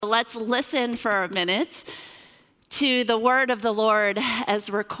Let's listen for a minute to the word of the Lord as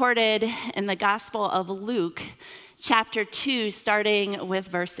recorded in the Gospel of Luke, chapter 2, starting with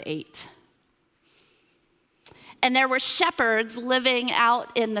verse 8. And there were shepherds living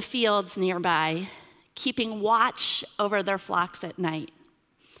out in the fields nearby, keeping watch over their flocks at night.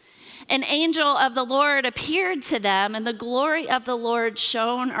 An angel of the Lord appeared to them, and the glory of the Lord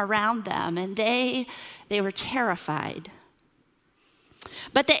shone around them, and they were terrified.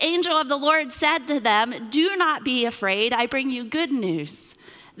 But the angel of the Lord said to them, "Do not be afraid. I bring you good news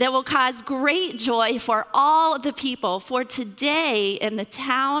that will cause great joy for all the people. For today in the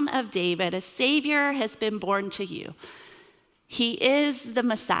town of David, a Savior has been born to you. He is the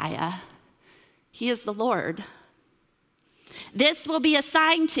Messiah. He is the Lord. This will be a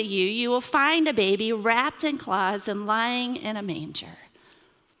sign to you. You will find a baby wrapped in cloths and lying in a manger."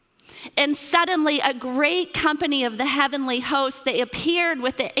 And suddenly a great company of the heavenly hosts, they appeared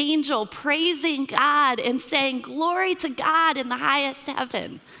with the angel, praising God and saying, "Glory to God in the highest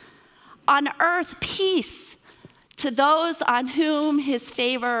heaven. On earth, peace to those on whom his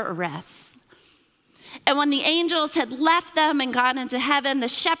favor rests." And when the angels had left them and gone into heaven, the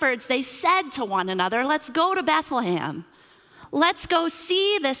shepherds, they said to one another, "Let's go to Bethlehem. Let's go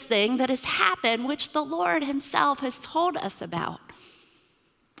see this thing that has happened, which the Lord himself has told us about."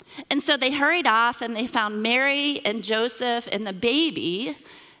 And so they hurried off, and they found Mary and Joseph and the baby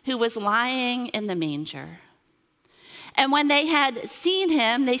who was lying in the manger. And when they had seen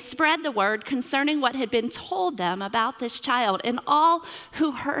him, they spread the word concerning what had been told them about this child. And all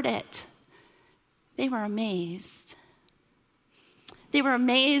who heard it, they were amazed. They were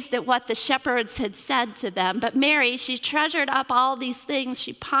amazed at what the shepherds had said to them. But Mary, she treasured up all these things.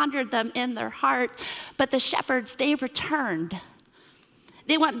 She pondered them in their heart. But the shepherds, they returned.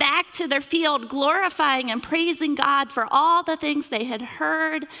 They went back to their field, glorifying and praising God for all the things they had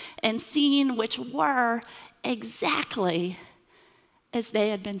heard and seen, which were exactly as they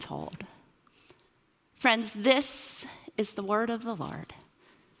had been told. Friends, this is the word of the Lord.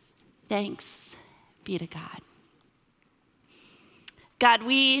 Thanks be to God. God,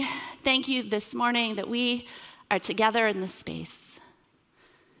 we thank you this morning that we are together in this space.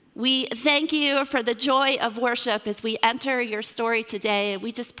 We thank you for the joy of worship as we enter your story today.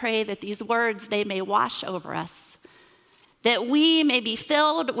 We just pray that these words, they may wash over us, that we may be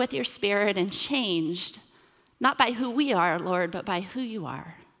filled with your Spirit and changed, not by who we are, Lord, but by who you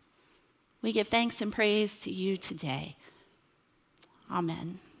are. We give thanks and praise to you today.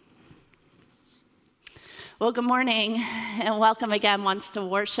 Amen. Well, good morning and welcome again once to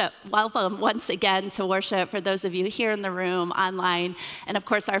worship. Welcome once again to worship for those of you here in the room, online, and of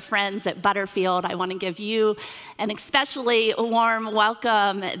course our friends at Butterfield. I want to give you an especially warm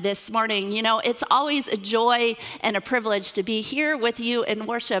welcome this morning. You know, it's always a joy and a privilege to be here with you in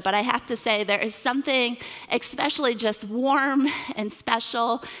worship, but I have to say there is something especially just warm and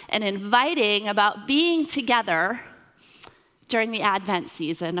special and inviting about being together during the Advent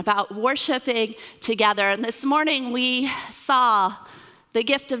season, about worshiping together. And this morning we saw the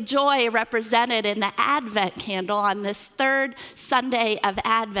gift of joy represented in the Advent candle on this third Sunday of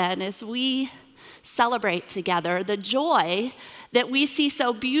Advent as we celebrate together the joy that we see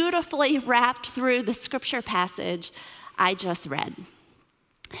so beautifully wrapped through the scripture passage I just read.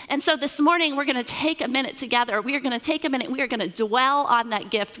 And so this morning, we're going to take a minute together. We are going to take a minute. We are going to dwell on that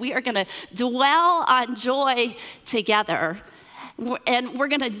gift. We are going to dwell on joy together. And we're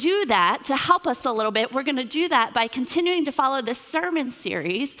going to do that to help us a little bit. We're going to do that by continuing to follow this sermon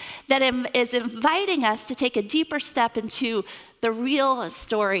series that is inviting us to take a deeper step into the real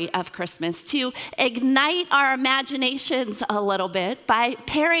story of Christmas, to ignite our imaginations a little bit by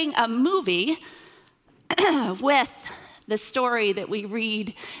pairing a movie with the story that we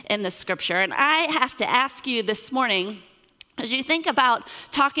read in the scripture. And I have to ask you this morning, as you think about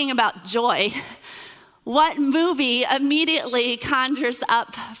talking about joy, what movie immediately conjures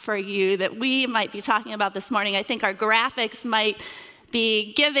up for you that we might be talking about this morning? I think our graphics might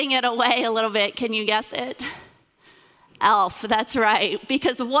be giving it away a little bit. Can you guess it? Elf, that's right.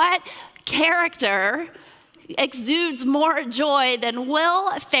 Because what character exudes more joy than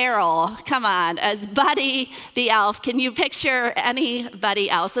Will Ferrell, come on, as Buddy the Elf? Can you picture anybody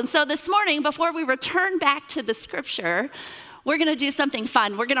else? And so this morning, before we return back to the scripture, we're going to do something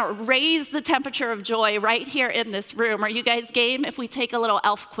fun. We're going to raise the temperature of joy right here in this room. Are you guys game if we take a little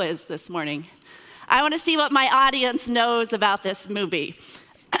elf quiz this morning? I want to see what my audience knows about this movie.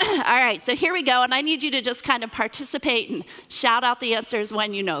 All right, so here we go, and I need you to just kind of participate and shout out the answers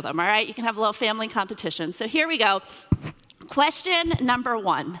when you know them, all right? You can have a little family competition. So here we go. Question number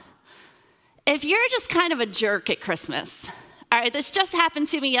 1. If you're just kind of a jerk at Christmas, All right, this just happened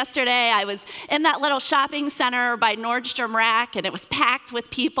to me yesterday. I was in that little shopping center by Nordstrom Rack, and it was packed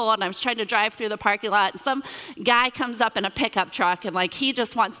with people, and I was trying to drive through the parking lot, and some guy comes up in a pickup truck, and he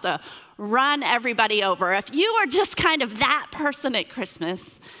just wants to run everybody over. If you are just kind of that person at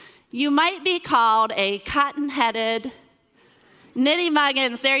Christmas, you might be called a cotton-headed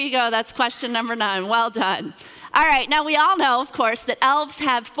nitty-muggins. There you go, that's question number 9. Well done. All right, now we all know, of course, that elves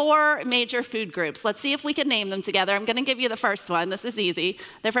have 4 major food groups. Let's see if we can name them together. I'm going to give you the first one. This is easy.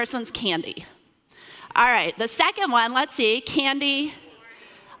 The first one's candy. All right, the second one, let's see, candy.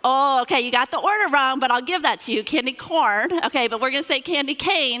 Oh, okay, you got the order wrong, but I'll give that to you. Candy corn. Okay, but we're going to say candy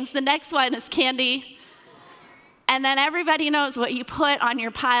canes. The next one is candy. And then everybody knows what you put on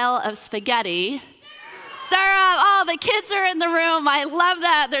your pile of spaghetti. Sarah, oh, the kids are in the room. I love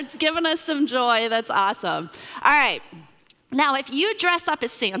that. They're giving us some joy. That's awesome. All right. Now, if you dress up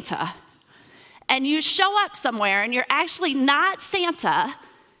as Santa and you show up somewhere and you're actually not Santa,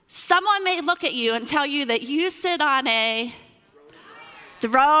 someone may look at you and tell you that you sit on a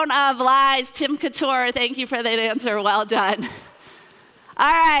throne of lies. Tim Couture, thank you for that answer. Well done.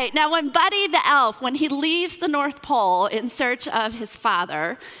 All right, now when Buddy the elf, when he leaves the North Pole in search of his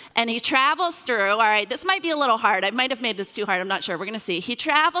father, and he travels through, all right, this might be a little hard. I might have made this too hard. I'm not sure. We're going to see. He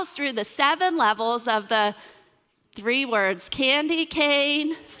travels through the 7 levels of the 3 words, candy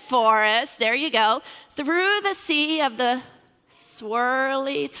cane forest, there you go, through the sea of the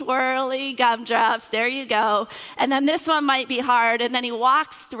swirly, twirly gumdrops, there you go. And then this one might be hard, and then he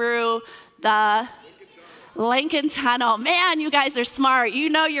walks through the Lincoln Tunnel. Man, you guys are smart. You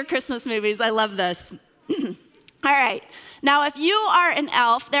know your Christmas movies. I love this. All right. Now, if you are an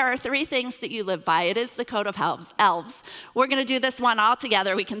elf, there are 3 things that you live by. It is the code of elves. We're going to do this one all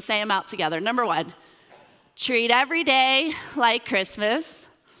together. We can say them out together. Number 1, treat every day like Christmas.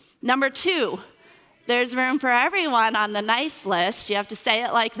 Number 2, there's room for everyone on the nice list. You have to say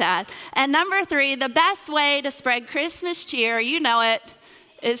it like that. And number 3, the best way to spread Christmas cheer, you know it,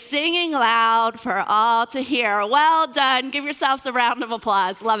 is singing loud for all to hear. Well done. Give yourselves a round of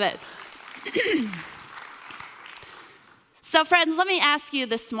applause. Love it. So, friends, let me ask you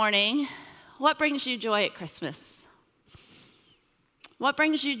this morning, what brings you joy at Christmas? What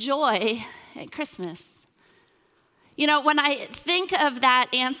brings you joy at Christmas? You know, when I think of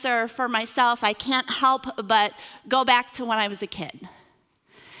that answer for myself, I can't help but go back to when I was a kid.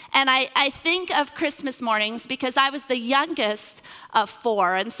 And I think of Christmas mornings because I was the youngest of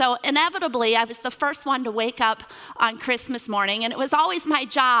 4. And so inevitably, I was the first one to wake up on Christmas morning. And it was always my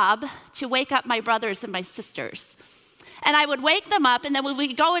job to wake up my brothers and my sisters. And I would wake them up, and then we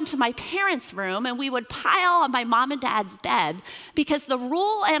would go into my parents' room, and we would pile on my mom and dad's bed, because the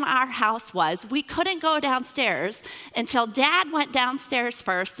rule in our house was we couldn't go downstairs until Dad went downstairs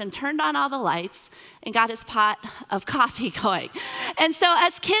first and turned on all the lights and got his pot of coffee going. And so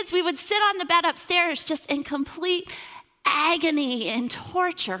as kids, we would sit on the bed upstairs just in complete agony and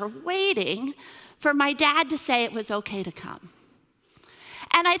torture, waiting for my dad to say it was okay to come.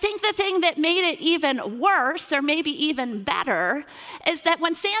 And I think the thing that made it even worse, or maybe even better, is that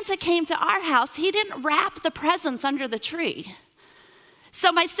when Santa came to our house, he didn't wrap the presents under the tree.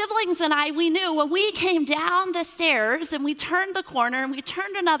 So my siblings and I, we knew when we came down the stairs and we turned the corner and we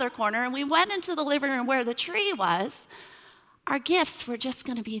turned another corner and we went into the living room where the tree was, our gifts were just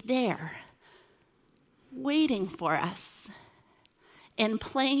going to be there, waiting for us in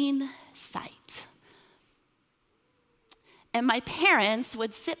plain sight. And my parents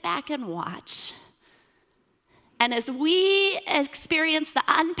would sit back and watch. And as we experienced the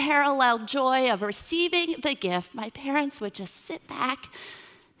unparalleled joy of receiving the gift, my parents would just sit back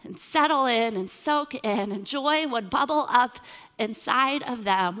and settle in and soak in, and joy would bubble up inside of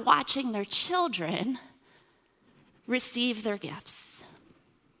them, watching their children receive their gifts.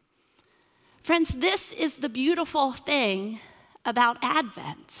 Friends, this is the beautiful thing about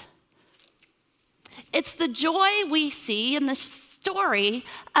Advent. It's the joy we see in the story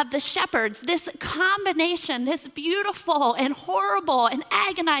of the shepherds, this combination, this beautiful and horrible and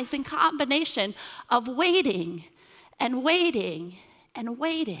agonizing combination of waiting and waiting and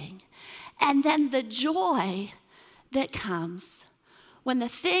waiting, and then the joy that comes when the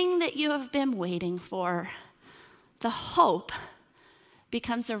thing that you have been waiting for, the hope,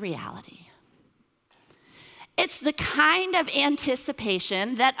 becomes a reality. It's the kind of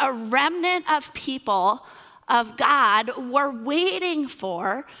anticipation that a remnant of people of God were waiting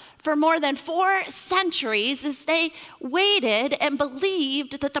for more than 4 centuries, as they waited and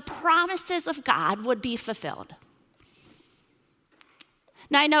believed that the promises of God would be fulfilled.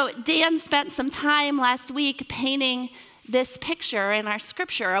 Now, I know Dan spent some time last week painting this picture in our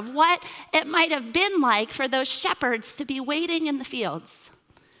scripture of what it might have been like for those shepherds to be waiting in the fields.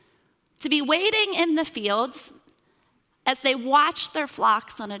 To be waiting in the fields as they watched their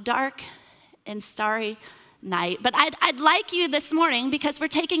flocks on a dark and starry night. But I'd like you this morning, because we're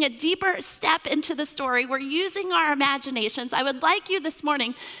taking a deeper step into the story, we're using our imaginations. I would like you this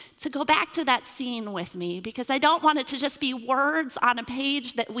morning to go back to that scene with me, because I don't want it to just be words on a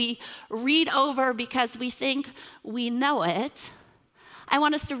page that we read over because we think we know it. I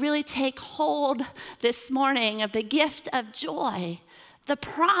want us to really take hold this morning of the gift of joy, the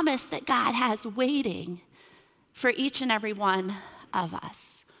promise that God has waiting for each and every one of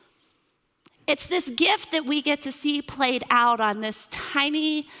us. It's this gift that we get to see played out on this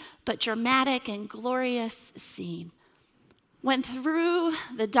tiny but dramatic and glorious scene. When through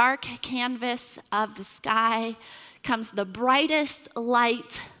the dark canvas of the sky comes the brightest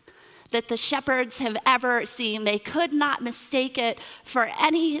light that the shepherds have ever seen, they could not mistake it for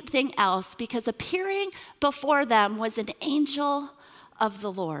anything else, because appearing before them was an angel of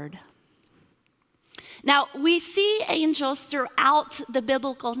the Lord. Now, we see angels throughout the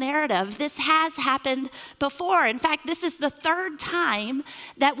biblical narrative. This has happened before. In fact, this is the third time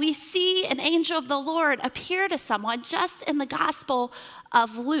that we see an angel of the Lord appear to someone just in the Gospel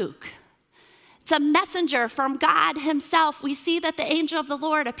of Luke. It's a messenger from God himself. We see that the angel of the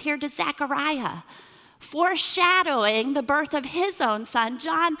Lord appeared to Zechariah, foreshadowing the birth of his own son,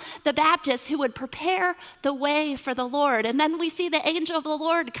 John the Baptist, who would prepare the way for the Lord. And then we see the angel of the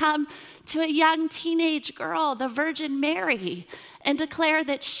Lord come to a young teenage girl, the Virgin Mary, and declare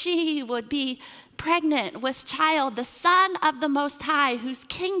that she would be pregnant with child, the Son of the Most High, whose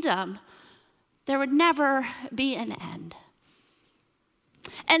kingdom there would never be an end.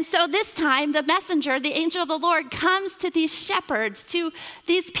 And so this time, the messenger, the angel of the Lord, comes to these shepherds, to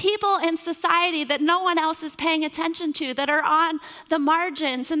these people in society that no one else is paying attention to, that are on the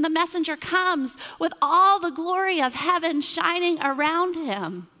margins. And the messenger comes with all the glory of heaven shining around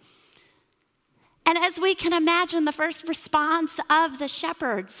him. And as we can imagine, the first response of the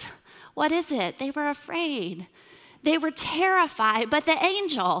shepherds, what is it? They were afraid. They were terrified. But the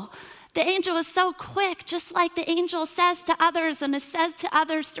angel is so quick, just like the angel says to others, and it says to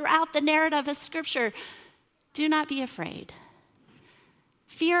others throughout the narrative of Scripture, do not be afraid.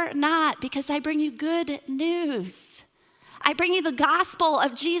 Fear not, because I bring you good news. I bring you the gospel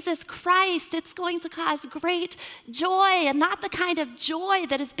of Jesus Christ. It's going to cause great joy, and not the kind of joy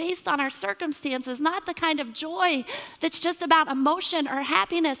that is based on our circumstances, not the kind of joy that's just about emotion or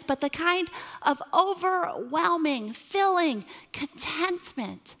happiness, but the kind of overwhelming, filling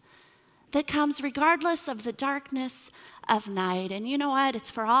contentment that comes regardless of the darkness of night. And you know what?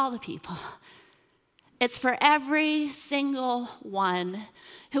 It's for all the people. It's for every single one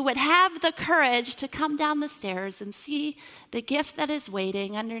who would have the courage to come down the stairs and see the gift that is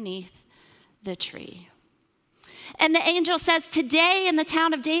waiting underneath the tree. And the angel says, today in the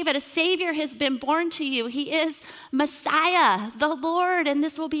town of David, a Savior has been born to you. He is Messiah, the Lord, and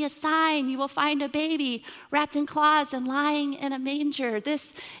this will be a sign. You will find a baby wrapped in cloths and lying in a manger.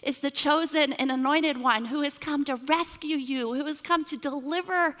 This is the chosen and anointed one who has come to rescue you, who has come to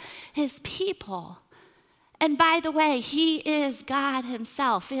deliver his people. And by the way, he is God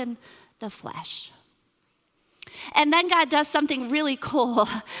himself in the flesh. And then God does something really cool.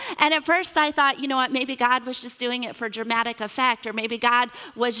 And at first I thought, you know what, maybe God was just doing it for dramatic effect, or maybe God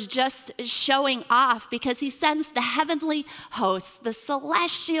was just showing off, because he sends the heavenly hosts, the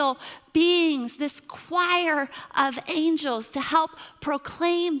celestial beings, this choir of angels to help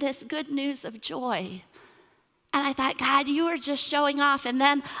proclaim this good news of joy. And I thought, God, you are just showing off. And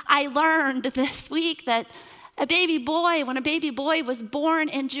then I learned this week that when a baby boy was born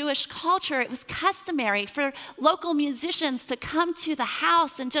in Jewish culture, it was customary for local musicians to come to the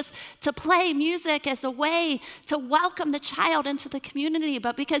house and just to play music as a way to welcome the child into the community.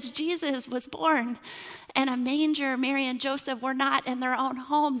 But because Jesus was born in a manger, Mary and Joseph were not in their own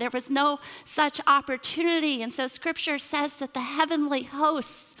home. There was no such opportunity. And so Scripture says that the heavenly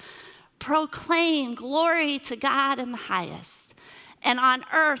hosts proclaim glory to God in the highest, and on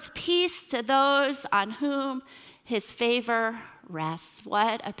earth, peace to those on whom his favor rests.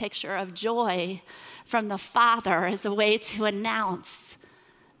 What a picture of joy from the Father as a way to announce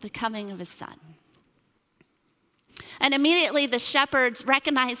the coming of his Son. And immediately the shepherds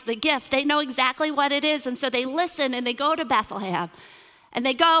recognize the gift. They know exactly what it is, and so they listen and they go to Bethlehem. And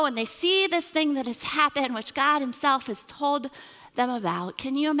they go and they see this thing that has happened, which God himself has told them about.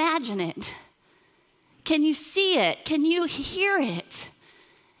 Can you imagine it? Can you see it? Can you hear it?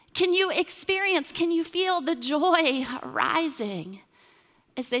 Can you experience, can you feel the joy rising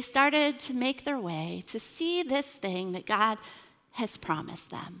as they started to make their way to see this thing that God has promised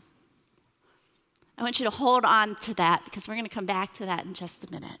them. I want you to hold on to that because we're going to come back to that in just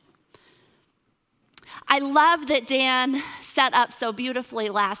a minute. I love that Dan set up so beautifully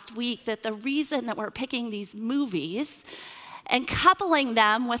last week that the reason that we're picking these movies and coupling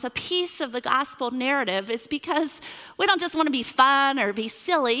them with a piece of the gospel narrative is because we don't just want to be fun or be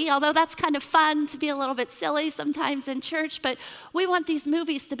silly, although that's kind of fun to be a little bit silly sometimes in church, but we want these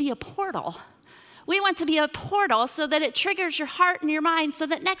movies to be a portal. We want to be a portal so that it triggers your heart and your mind so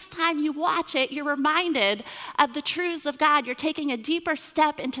that next time you watch it, you're reminded of the truths of God. You're taking a deeper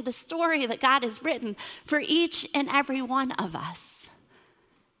step into the story that God has written for each and every one of us.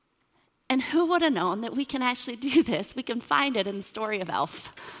 And who would have known that we can actually do this? We can find it in the story of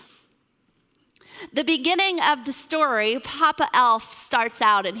Elf. The beginning of the story, Papa Elf starts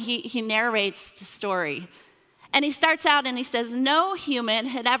out and he narrates the story. And he starts out and he says, no human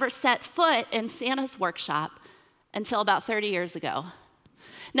had ever set foot in Santa's workshop until about 30 years ago.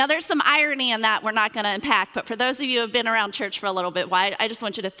 Now, there's some irony in that we're not going to unpack, but for those of you who have been around church for a little bit, I just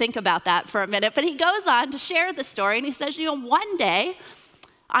want you to think about that for a minute. But he goes on to share the story, and he says, one day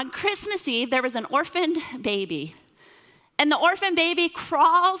on Christmas Eve, there was an orphaned baby. And the orphan baby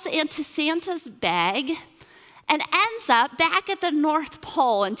crawls into Santa's bag and ends up back at the North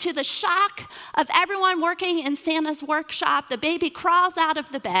Pole. And to the shock of everyone working in Santa's workshop, the baby crawls out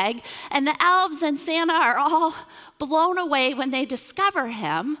of the bag, and the elves and Santa are all blown away when they discover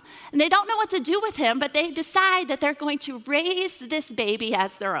him. And they don't know what to do with him, but they decide that they're going to raise this baby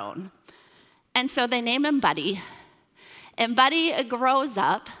as their own. And so they name him Buddy. And Buddy grows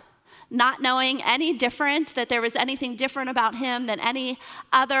up not knowing any different, that there was anything different about him than any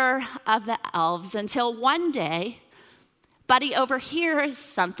other of the elves, until one day, Buddy overhears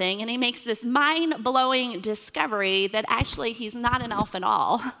something and he makes this mind-blowing discovery that actually he's not an elf at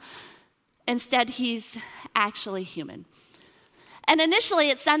all. Instead, he's actually human. And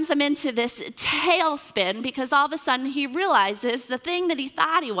initially, it sends him into this tailspin because all of a sudden he realizes the thing that he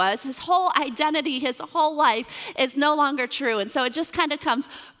thought he was, his whole identity, his whole life is no longer true. And so it just kind of comes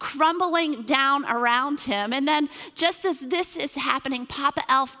crumbling down around him. And then just as this is happening, Papa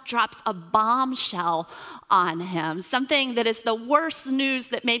Elf drops a bombshell on him, something that is the worst news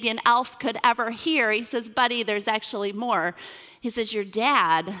that maybe an elf could ever hear. He says, Buddy, there's actually more. He says, your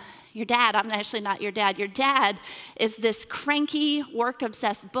dad, I'm actually not your dad. Your dad is this cranky,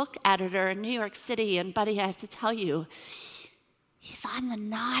 work-obsessed book editor in New York City. And Buddy, I have to tell you, he's on the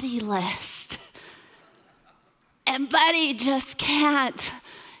naughty list. And Buddy just can't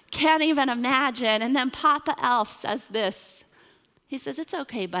even imagine. And then Papa Elf says this. He says, it's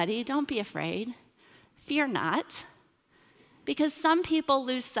okay, Buddy. Don't be afraid. Fear not. Because some people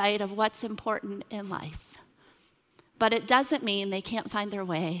lose sight of what's important in life. But it doesn't mean they can't find their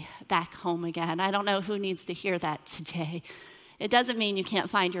way back home again. I don't know who needs to hear that today. It doesn't mean you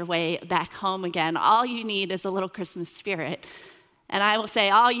can't find your way back home again. All you need is a little Christmas spirit. And I will say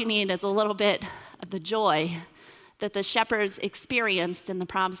all you need is a little bit of the joy that the shepherds experienced in the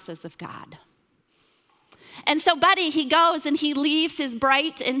promises of God. And so Buddy, he goes and he leaves his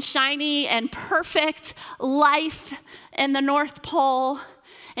bright and shiny and perfect life in the North Pole.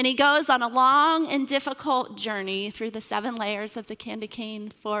 And he goes on a long and difficult journey through the 7 layers of the candy cane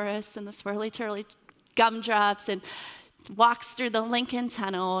forest and the swirly-twirly gumdrops and walks through the Lincoln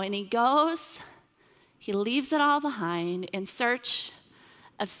Tunnel. And he leaves it all behind in search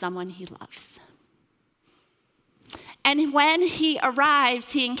of someone he loves. And when he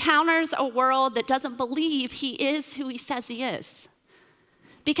arrives, he encounters a world that doesn't believe he is who he says he is.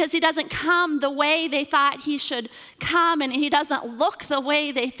 Because he doesn't come the way they thought he should come, and he doesn't look the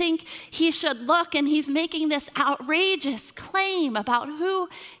way they think he should look, and he's making this outrageous claim about who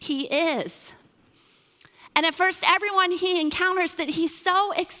he is. And at first, everyone he encounters that he's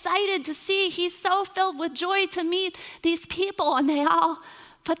so excited to see, he's so filled with joy to meet these people, and they all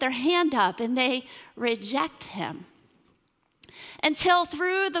put their hand up and they reject him. Until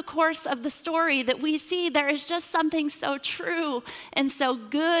through the course of the story that we see there is just something so true and so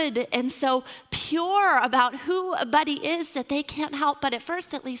good and so pure about who Buddy is that they can't help but at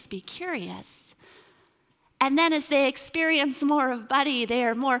first at least be curious. And then as they experience more of Buddy, they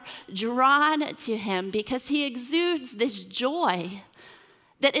are more drawn to him because he exudes this joy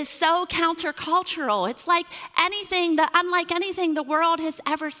that is so countercultural. It's like unlike anything the world has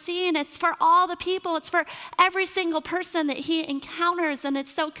ever seen. It's for all the people. It's for every single person that he encounters, and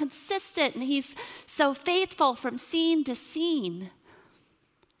it's so consistent, and he's so faithful from scene to scene.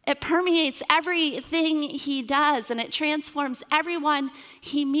 It permeates everything he does, and it transforms everyone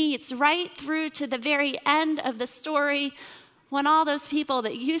he meets right through to the very end of the story when all those people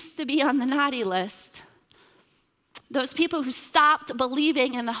that used to be on the naughty list, those people who stopped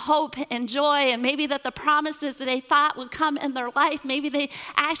believing in the hope and joy and maybe that the promises that they thought would come in their life, maybe they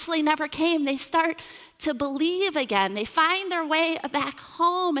actually never came, they start to believe again. They find their way back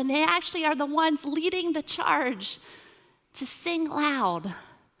home, and they actually are the ones leading the charge to sing loud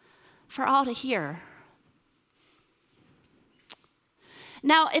for all to hear.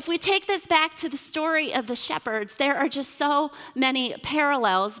 Now, if we take this back to the story of the shepherds, there are just so many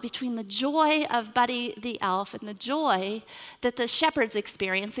parallels between the joy of Buddy the elf and the joy that the shepherds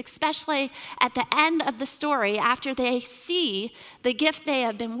experience, especially at the end of the story after they see the gift they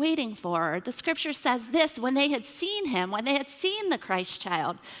have been waiting for. The scripture says this: when they had seen him, when they had seen the Christ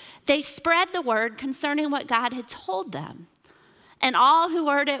child, they spread the word concerning what God had told them. And all who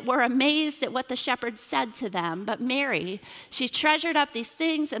heard it were amazed at what the shepherds said to them. But Mary, she treasured up these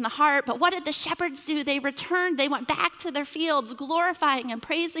things in the heart. But what did the shepherds do? They returned. They went back to their fields, glorifying and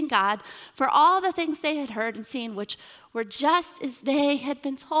praising God for all the things they had heard and seen, which were just as they had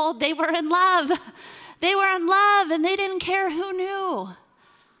been told. They were in love. They were in love, and they didn't care who knew.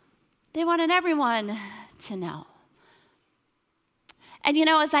 They wanted everyone to know. And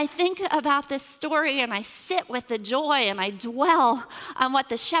as I think about this story and I sit with the joy and I dwell on what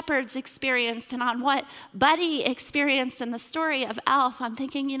the shepherds experienced and on what Buddy experienced in the story of Elf, I'm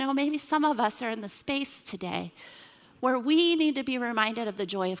thinking, maybe some of us are in the space today where we need to be reminded of the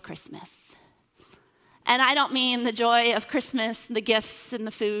joy of Christmas. And I don't mean the joy of Christmas, the gifts and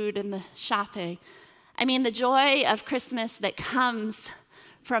the food and the shopping. I mean the joy of Christmas that comes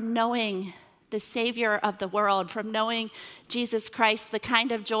from knowing the Savior of the world, from knowing Jesus Christ, the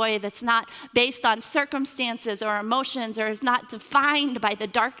kind of joy that's not based on circumstances or emotions or is not defined by the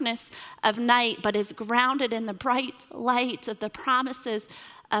darkness of night, but is grounded in the bright light of the promises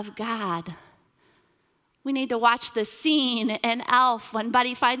of God. We need to watch the scene in Elf when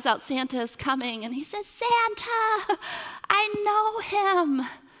Buddy finds out Santa is coming and he says, "Santa, I know him."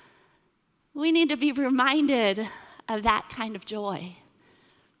 We need to be reminded of that kind of joy.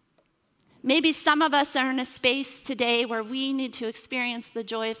 Maybe some of us are in a space today where we need to experience the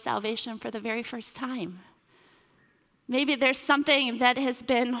joy of salvation for the very first time. Maybe there's something that has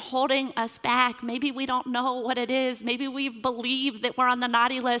been holding us back. Maybe we don't know what it is. Maybe we've believed that we're on the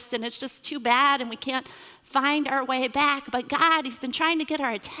naughty list and it's just too bad and we can't find our way back. But God, He's been trying to get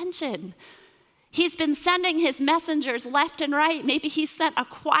our attention. He's been sending His messengers left and right. Maybe He sent a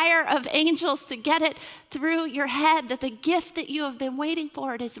choir of angels to get it through your head that the gift that you have been waiting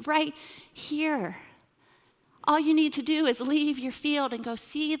for, it is right here. All you need to do is leave your field and go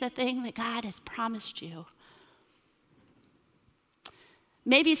see the thing that God has promised you.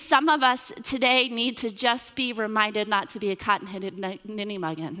 Maybe some of us today need to just be reminded not to be a cotton-headed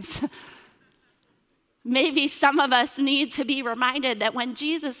ninny-muggins. Maybe some of us need to be reminded that when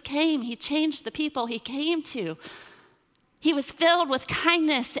Jesus came, He changed the people He came to. He was filled with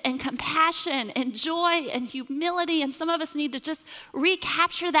kindness and compassion and joy and humility, and some of us need to just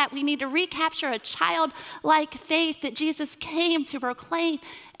recapture that. We need to recapture a childlike faith that Jesus came to proclaim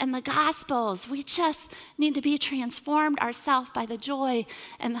in the Gospels. We just need to be transformed ourselves by the joy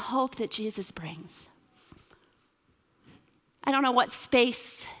and the hope that Jesus brings. I don't know what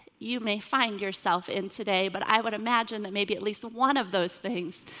space you may find yourself in today, but I would imagine that maybe at least one of those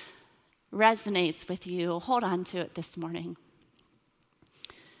things resonates with you. Hold on to it this morning.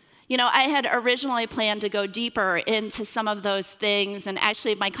 I had originally planned to go deeper into some of those things, and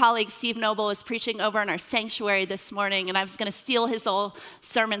actually my colleague Steve Noble was preaching over in our sanctuary this morning, and I was going to steal his old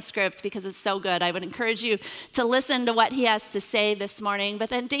sermon script because it's so good. I would encourage you to listen to what he has to say this morning. But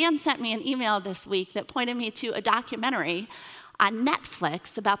then Dan sent me an email this week that pointed me to a documentary on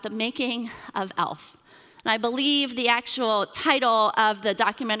Netflix about the making of Elf. And I believe the actual title of the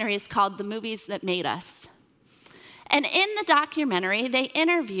documentary is called The Movies That Made Us. And in the documentary, they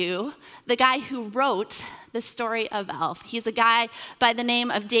interview the guy who wrote the story of Elf. He's a guy by the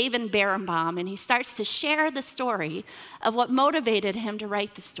name of David Berenbaum, and he starts to share the story of what motivated him to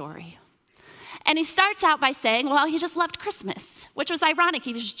write the story. And he starts out by saying, well, he just loved Christmas, which was ironic.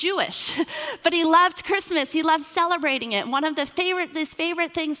 He was Jewish, but he loved Christmas. He loved celebrating it. One of his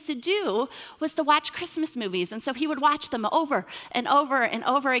favorite things to do was to watch Christmas movies. And so he would watch them over and over and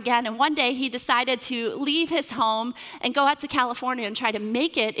over again. And one day he decided to leave his home and go out to California and try to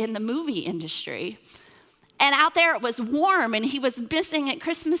make it in the movie industry. And out there it was warm, and he was missing at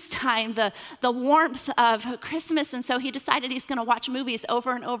Christmas time the warmth of Christmas. And so he decided he's going to watch movies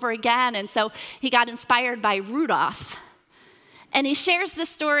over and over again. And so he got inspired by Rudolph. And he shares this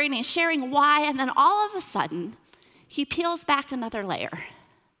story, and he's sharing why. And then all of a sudden, he peels back another layer.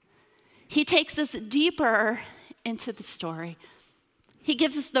 He takes us deeper into the story. He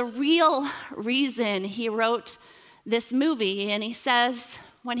gives us the real reason he wrote this movie, and he says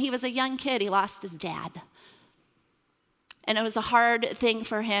when he was a young kid, he lost his dad. And it was a hard thing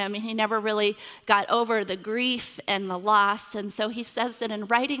for him. He never really got over the grief and the loss. And so he says that in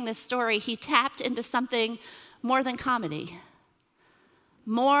writing this story, he tapped into something more than comedy,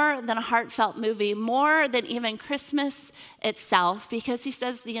 more than a heartfelt movie, more than even Christmas itself, because he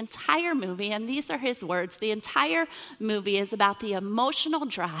says the entire movie, and these are his words, the entire movie is about the emotional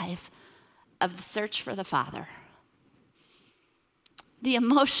drive of the search for the Father. The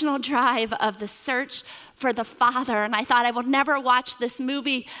emotional drive of the search for the Father. And I thought I would never watch this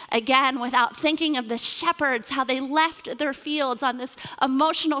movie again without thinking of the shepherds, how they left their fields on this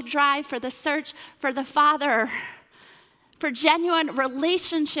emotional drive for the search for the Father, for genuine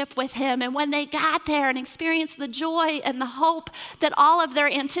relationship with him. And when they got there and experienced the joy and the hope that all of their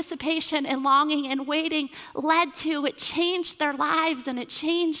anticipation and longing and waiting led to, it changed their lives and it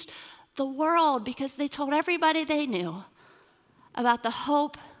changed the world, because they told everybody they knew about the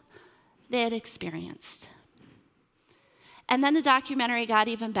hope they had experienced. And then the documentary got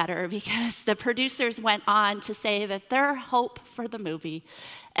even better, because the producers went on to say that their hope for the movie,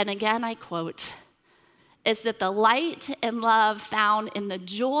 and again I quote, is that the light and love found in the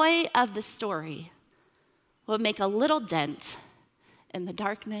joy of the story will make a little dent in the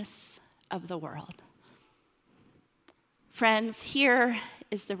darkness of the world. Friends, here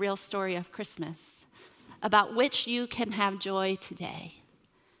is the real story of Christmas, about which you can have joy today.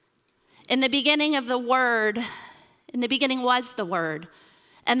 In the beginning of the Word, in the beginning was the Word,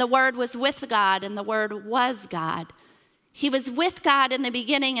 and the Word was with God, and the Word was God. He was with God in the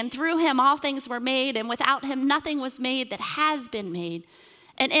beginning, and through him all things were made, and without him nothing was made that has been made.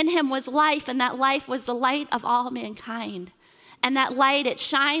 And in him was life, and that life was the light of all mankind. And that light, it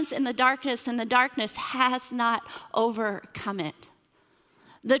shines in the darkness, and the darkness has not overcome it.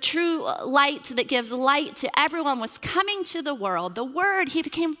 The true light that gives light to everyone was coming to the world. The Word, he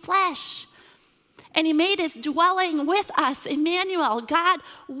became flesh. And he made his dwelling with us, Emmanuel, God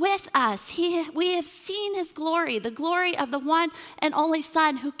with us. We have seen his glory, the glory of the one and only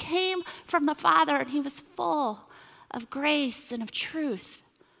Son who came from the Father, and he was full of grace and of truth.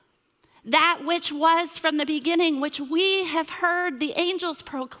 That which was from the beginning, which we have heard, the angels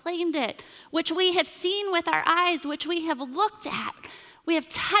proclaimed it, which we have seen with our eyes, which we have looked at. We have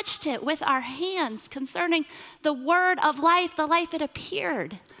touched it with our hands concerning the word of life, the life it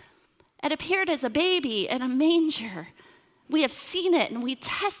appeared. It appeared as a baby in a manger. We have seen it and we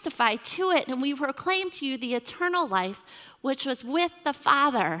testify to it, and we proclaim to you the eternal life which was with the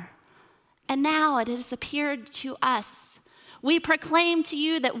Father. And now it has appeared to us. We proclaim to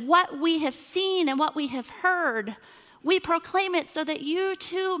you that what we have seen and what we have heard, we proclaim it so that you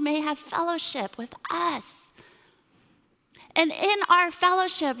too may have fellowship with us. And in our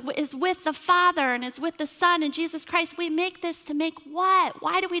fellowship is with the Father and is with the Son and Jesus Christ. We make this to make what?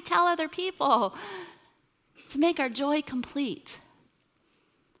 Why do we tell other people? To make our joy complete.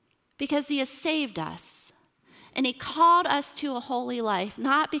 Because he has saved us. And he called us to a holy life,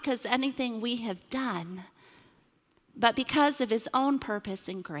 not because anything we have done, but because of his own purpose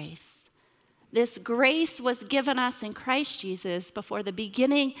and grace. This grace was given us in Christ Jesus before the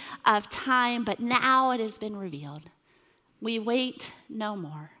beginning of time, but now it has been revealed. We wait no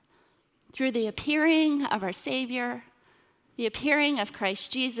more. Through the appearing of our Savior, the appearing of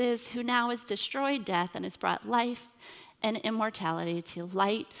Christ Jesus, who now has destroyed death and has brought life and immortality to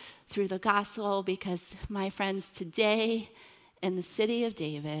light through the gospel, because, my friends, today in the city of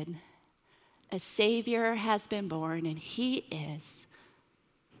David, a Savior has been born, and he is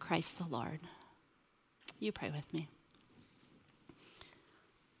Christ the Lord. You pray with me.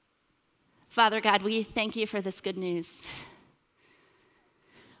 Father God, we thank you for this good news.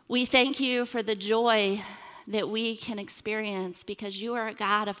 We thank you for the joy that we can experience because you are a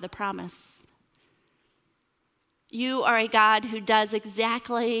God of the promise. You are a God who does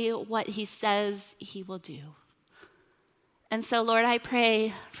exactly what he says he will do. And so, Lord, I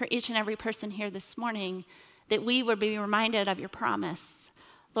pray for each and every person here this morning that we would be reminded of your promise.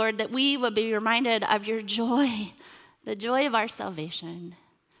 Lord, that we would be reminded of your joy, the joy of our salvation,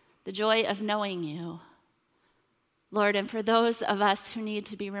 the joy of knowing you. Lord, and for those of us who need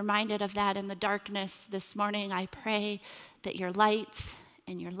to be reminded of that in the darkness this morning, I pray that your light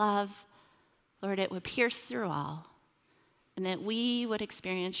and your love, Lord, it would pierce through all, and that we would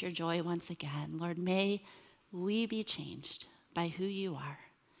experience your joy once again. Lord, may we be changed by who you are.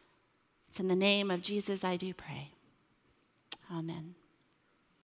 It's in the name of Jesus I do pray. Amen.